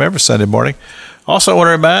course, you come every Sunday morning. Also, I want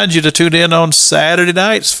to remind you to tune in on Saturday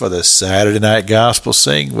nights for the Saturday Night Gospel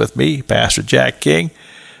Sing with me, Pastor Jack King.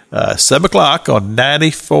 7 o'clock on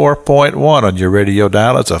 94.1 on your radio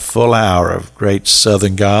dial. It's a full hour of great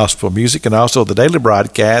Southern gospel music, and also the daily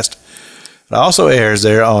broadcast. It also airs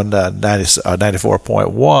there on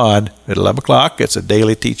 94.1 at 11 o'clock. It's a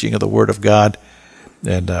daily teaching of the Word of God.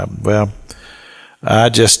 And, I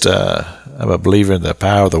just, I'm a believer in the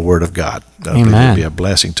power of the Word of God. Amen. It'll be a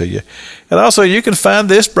blessing to you. And also, you can find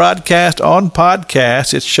this broadcast on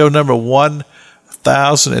podcast. It's show number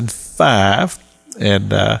 1005.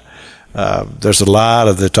 And there's a lot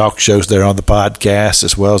of the talk shows there on the podcast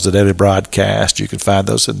as well as the daily broadcast. You can find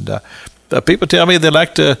those. And people tell me they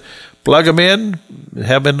like to plug them in,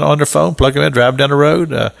 have them on their phone, plug them in, drive down the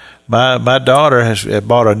road. My daughter has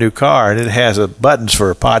bought a new car, and it has buttons for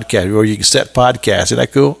a podcast where you can set podcasts. Isn't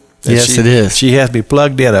that cool? And yes, it is. She has me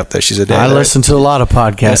plugged in up there. She said, I listen to a lot of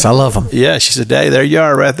podcasts. I love them. Yeah, she said, Daddy, there you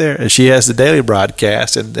are right there. And she has the daily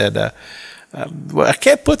broadcast. And well, I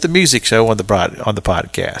can't put the music show on the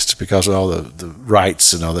podcast because of all the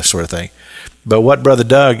rights and all that sort of thing. But what Brother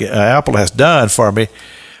Doug Apple has done for me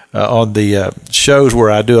on the shows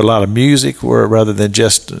where I do a lot of music, where rather than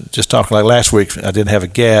just talking like last week, I didn't have a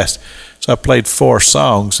guest, so I played 4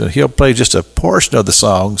 songs, and he'll play just a portion of the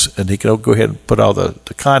songs, and he can go ahead and put all the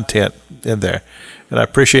content in there. And I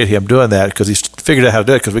appreciate him doing that because he's figured out how to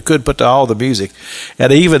do it, because we couldn't put all the music.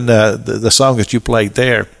 And even the song that you played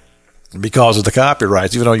there, because of the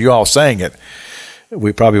copyrights, even though you all sang it,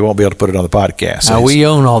 we probably won't be able to put it on the podcast. Now, we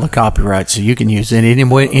own all the copyrights, so you can use it any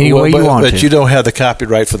way you want to. But you don't have the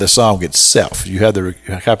copyright for the song itself. You have the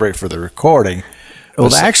copyright for the recording.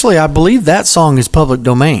 Well, actually, I believe that song is public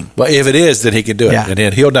domain. Well, if it is, then he can do it, Yeah. and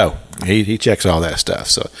then he'll know. He checks all that stuff.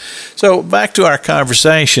 So back to our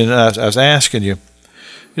conversation, I was asking you,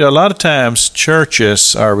 a lot of times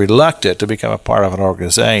churches are reluctant to become a part of an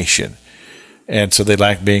organization, and so they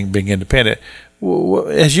like being independent.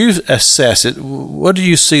 As you assess it, what do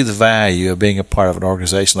you see the value of being a part of an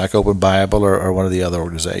organization like Open Bible or one of the other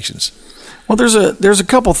organizations? Well, there's a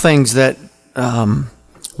couple things that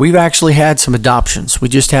we've actually had some adoptions. We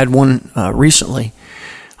just had one recently.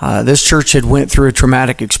 This church had went through a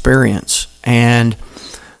traumatic experience, and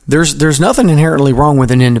there's nothing inherently wrong with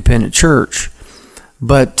an independent church,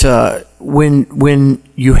 but when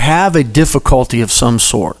you have a difficulty of some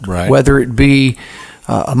sort, right, whether it be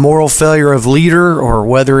a moral failure of leader or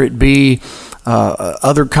whether it be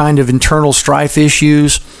other kind of internal strife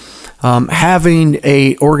issues, having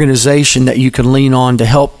a organization that you can lean on to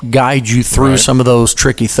help guide you through right, some of those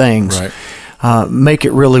tricky things, right, make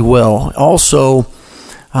it really well. Also,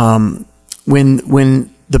 when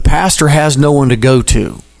the pastor has no one to go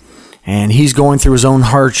to, and he's going through his own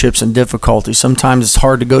hardships and difficulties, sometimes it's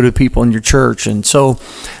hard to go to people in your church. And so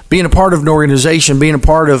being a part of an organization, being a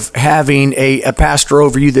part of having a pastor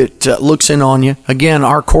over you that looks in on you, again,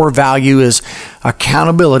 our core value is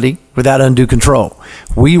accountability without undue control.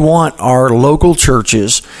 We want our local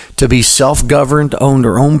churches to be self-governed, own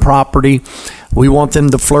their own property. We want them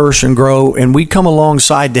to flourish and grow, and we come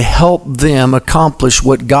alongside to help them accomplish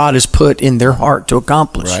what God has put in their heart to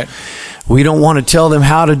accomplish. Right. We don't want to tell them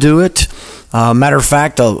how to do it. Matter of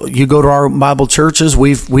fact, you go to our Bible churches,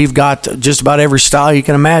 we've got just about every style you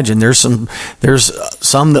can imagine. There's some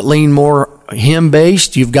that lean more hymn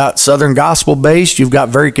based. You've got Southern gospel based. You've got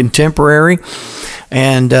very contemporary,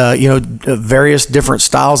 and various different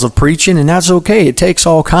styles of preaching, and that's okay. It takes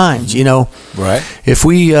all kinds. Right. If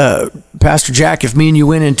we, Pastor Jack, if me and you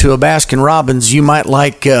went into a Baskin Robbins, you might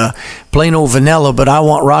like plain old vanilla, but I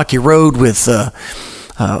want Rocky Road with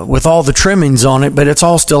all the trimmings on it, but it's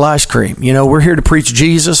all still ice cream. We're here to preach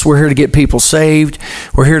Jesus. We're here to get people saved.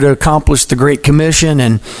 We're here to accomplish the Great Commission,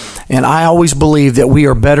 and I always believe that we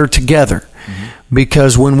are better together. Mm-hmm.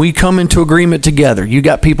 Because when we come into agreement together, you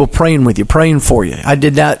got people praying with you, praying for you. I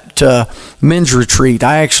did that men's retreat.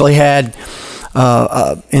 I actually had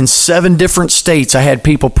in 7 different states, I had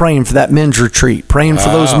people praying for that men's retreat, praying for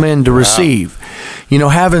those men to receive.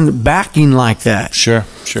 Having backing like that Sure.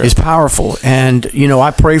 is powerful. And,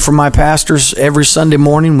 I pray for my pastors every Sunday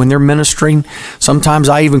morning when they're ministering. Sometimes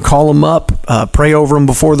I even call them up, pray over them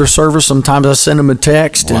before their service. Sometimes I send them a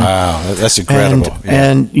text. Wow, that's incredible.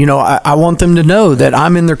 And I want them to know that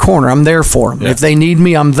I'm in their corner. I'm there for them. Yeah. If they need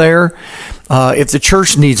me, I'm there. If the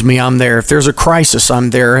church needs me, I'm there. If there's a crisis,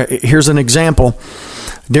 I'm there. Here's an example.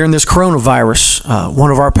 During this coronavirus,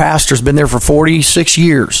 one of our pastors, been there for 46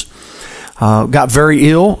 years, got very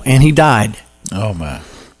ill, and he died. Oh, my.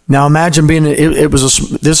 Now imagine being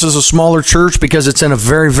this is a smaller church because it's in a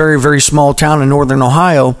very, very, very small town in northern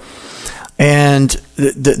Ohio, and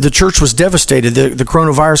the church was devastated. The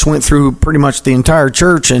coronavirus went through pretty much the entire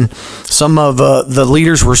church, and some of the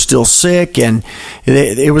leaders were still sick, and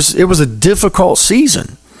it was a difficult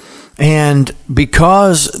season. And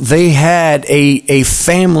because they had a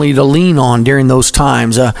family to lean on during those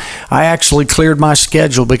times, I actually cleared my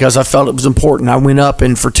schedule because I felt it was important. I went up,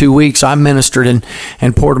 and for 2 weeks I ministered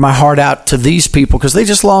and poured my heart out to these people because they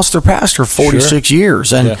just lost their pastor 46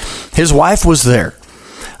 years, and his wife was there.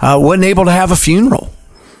 Wasn't able to have a funeral.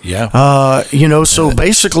 Yeah. So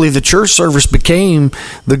basically the church service became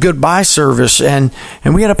the goodbye service, and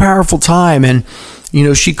we had a powerful time. And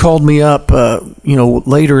she called me up,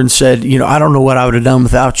 later and said, I don't know what I would have done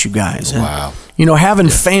without you guys. And, wow. Having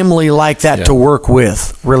family like that to work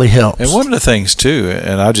with really helps. And one of the things, too,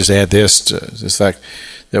 and I'll just add this to this fact,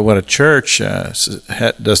 that when a church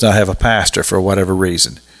does not have a pastor for whatever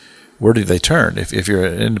reason, where do they turn? If you're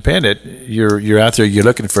independent, you're out there, you're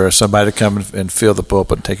looking for somebody to come and fill the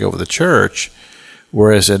pulpit and take over the church.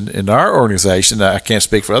 Whereas in our organization, I can't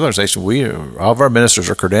speak for other organizations, all of our ministers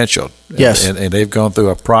are credentialed. Yes. And they've gone through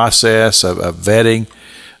a process of vetting.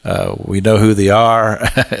 We know who they are.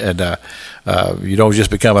 And you don't just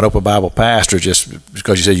become an open Bible pastor just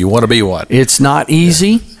because you say you want to be one. It's not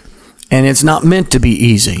easy, and it's not meant to be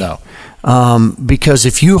easy. No. Because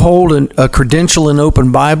if you hold a credential in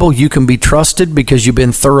open Bible, you can be trusted because you've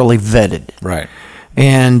been thoroughly vetted. Right.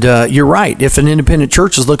 And you're right. If an independent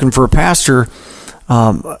church is looking for a pastor,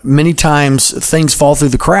 many times things fall through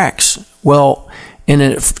the cracks. Well,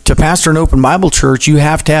 to pastor an open Bible church, you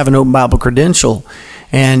have to have an open Bible credential.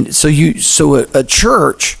 And so a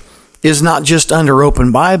church is not just under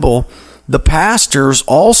open Bible. The pastors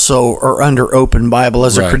also are under open Bible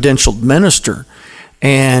as a credentialed minister.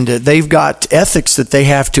 And they've got ethics that they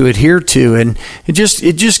have to adhere to, and it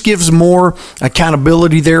just gives more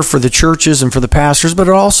accountability there for the churches and for the pastors, but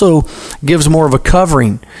it also gives more of a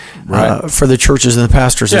covering for the churches and the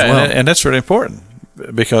pastors as well. And that's really important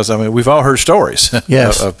because we've all heard stories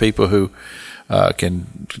of people who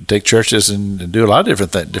can take churches and do a lot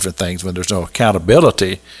of different things when there's no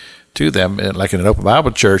accountability to them. And like in an open Bible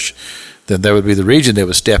church, then there would be the region that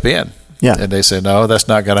would step in. Yeah. And they say, no, that's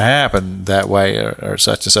not going to happen that way or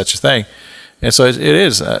such and such a thing. And so it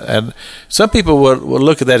is. And some people will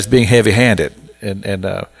look at that as being heavy-handed and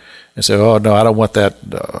say, oh, no, I don't want that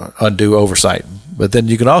undue oversight. But then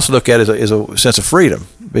you can also look at it as a sense of freedom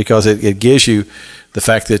because it gives you the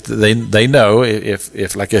fact that they know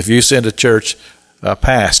if you send a church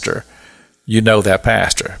pastor, you know that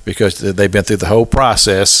pastor because they've been through the whole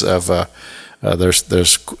process of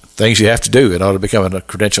there's things you have to do in order to become a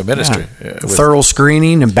credentialed ministry. Thorough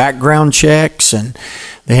screening and background checks, and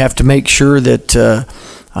they have to make sure that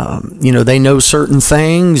they know certain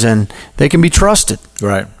things and they can be trusted.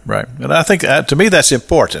 Right. And I think to me that's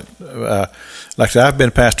important. Like I said, I've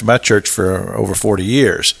been pastor of my church for over 40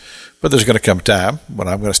 years, but there's going to come a time when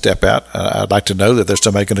I'm going to step out. I'd like to know that there's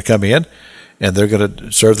somebody going to come in and they're going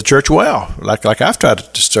to serve the church well, like I've tried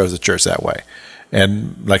to serve the church that way.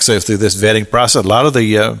 And like I say, through this vetting process, a lot of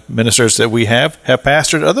the ministers that we have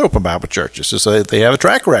pastored other open Bible churches. So they have a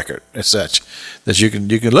track record as such that you can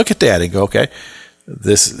look at that and go, okay,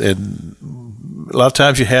 this. And a lot of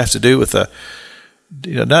times you have to do with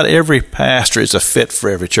not every pastor is a fit for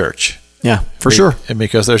every church. Yeah, for sure. And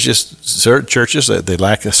because there's just certain churches that they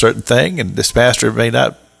lack a certain thing, and this pastor may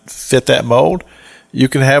not fit that mold. You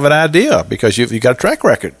can have an idea because you've got a track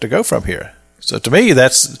record to go from here. So to me,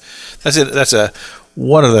 that's it. That's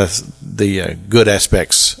one of the good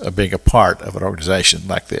aspects of being a part of an organization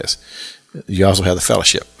like this. You also have the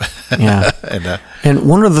fellowship. Yeah. And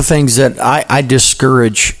one of the things that I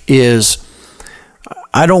discourage is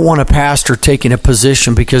I don't want a pastor taking a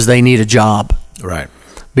position because they need a job. Right.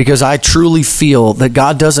 Because I truly feel that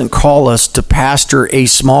God doesn't call us to pastor a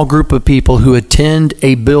small group of people who attend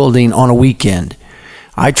a building on a weekend.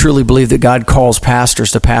 I truly believe that God calls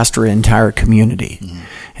pastors to pastor an entire community. Mm-hmm.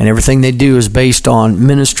 And everything they do is based on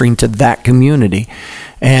ministering to that community.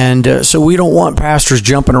 And so we don't want pastors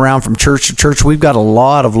jumping around from church to church. We've got a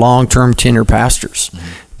lot of long-term tenure pastors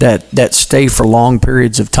that stay for long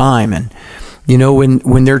periods of time. And,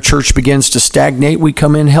 when their church begins to stagnate, we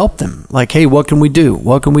come in and help them. Like, hey, what can we do?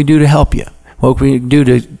 What can we do to help you? What can we do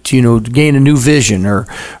to gain a new vision or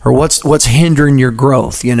what's hindering your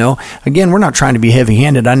growth? Again, we're not trying to be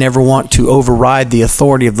heavy-handed. I never want to override the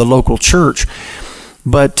authority of the local church.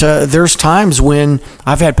 But there's times when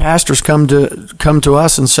I've had pastors come to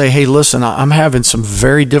us and say, "Hey, listen, I'm having some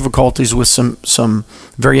very difficulties with some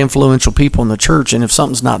very influential people in the church, and if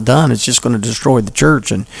something's not done, it's just going to destroy the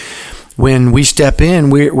church." And when we step in,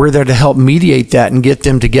 we're there to help mediate that and get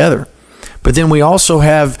them together. But then we also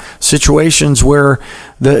have situations where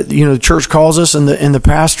the church calls us and the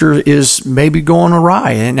pastor is maybe going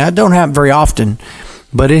awry, and that don't happen very often.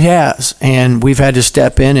 But it has, and we've had to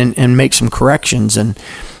step in and make some corrections, and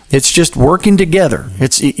it's just working together.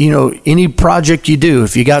 It's, any project you do,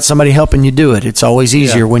 if you got somebody helping you do it, it's always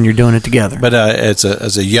easier when you're doing it together. But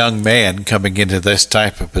as a young man coming into this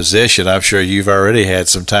type of position, I'm sure you've already had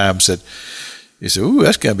some times that you say, "Ooh,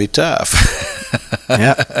 that's going to be tough."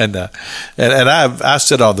 Yeah, and I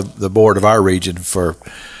sit on the board of our region for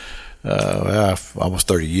almost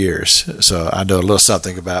 30 years, so I know a little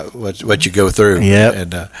something about what you go through. Yep.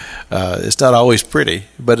 And it's not always pretty,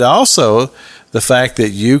 but also the fact that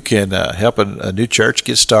you can help a new church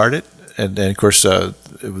get started, and of course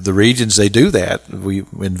the regions, they do that. We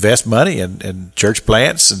invest money in church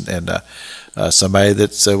plants, and somebody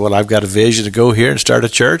that said, "Well, I've got a vision to go here and start a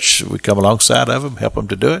church," we come alongside of them, help them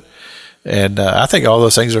to do it. And I think all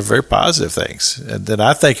those things are very positive things. And then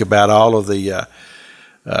I think about all of the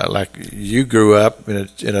like you grew up in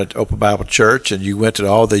an open Bible church, and you went to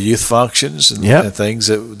all the youth functions and things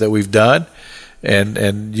that we've done,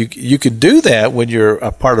 and you can do that when you're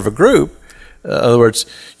a part of a group. In other words,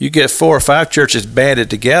 you get 4 or 5 churches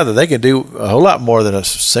banded together, they can do a whole lot more than a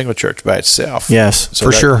single church by itself. Yes,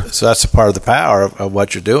 for sure. So that's a part of the power of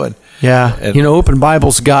what you're doing. Yeah, And, Open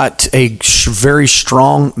Bible's got a very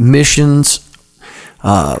strong missions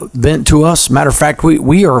bent to us. Matter of fact,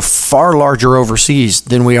 we are far larger overseas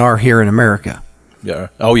than we are here in America. Yeah.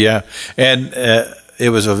 Oh, yeah. And it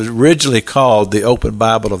was originally called the Open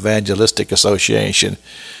Bible Evangelistic Association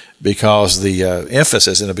because the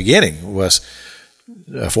emphasis in the beginning was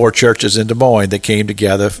 4 churches in Des Moines that came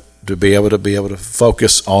together to be able to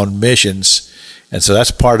focus on missions. And so that's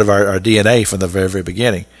part of our DNA from the very, very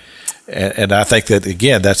beginning. And I think that,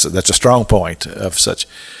 again, that's a strong point of such.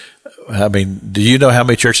 I mean, do you know how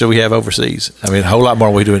many churches we have overseas? I mean, a whole lot more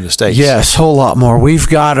than we do in the States. Yes, a whole lot more. We've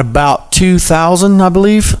got about 2,000, I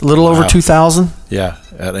believe, a little over 2,000. Yeah,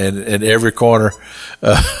 and in every corner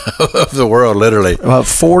of the world, literally. About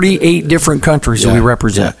 48 different countries that we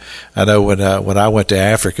represent. Yeah. I know when I went to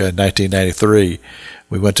Africa in 1993,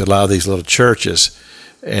 we went to a lot of these little churches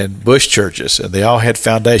and bush churches, and they all had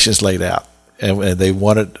foundations laid out, and they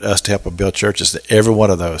wanted us to help them build churches. Every one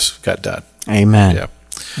of those got done. Amen. Yeah.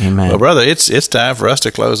 Amen. Well, brother, it's time for us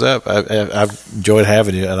to close up. I've enjoyed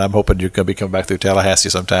having you, and I'm hoping you're going to be coming back through Tallahassee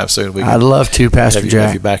sometime soon. I'd love to, Pastor Jack.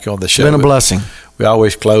 Have you back on the show. It's been a blessing. We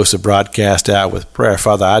always close the broadcast out with prayer.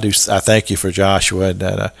 Father, I thank you for Joshua and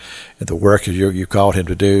the work you called him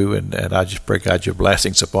to do, and I just pray, God, your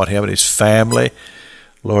blessings upon him and his family.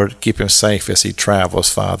 Lord, keep him safe as he travels,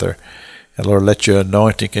 Father. And Lord, let your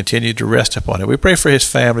anointing continue to rest upon him. We pray for his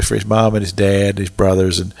family, for his mom and his dad, his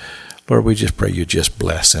brothers, and Lord, we just pray you just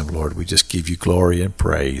bless them, Lord. We just give you glory and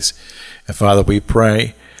praise. And Father, we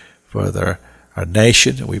pray for our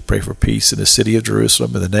nation, and we pray for peace in the city of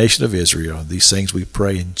Jerusalem and the nation of Israel. And these things we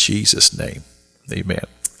pray in Jesus' name. Amen.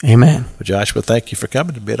 Amen. Well, Joshua, thank you for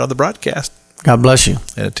coming to be on the broadcast. God bless you.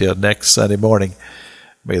 And until next Sunday morning,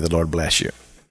 may the Lord bless you.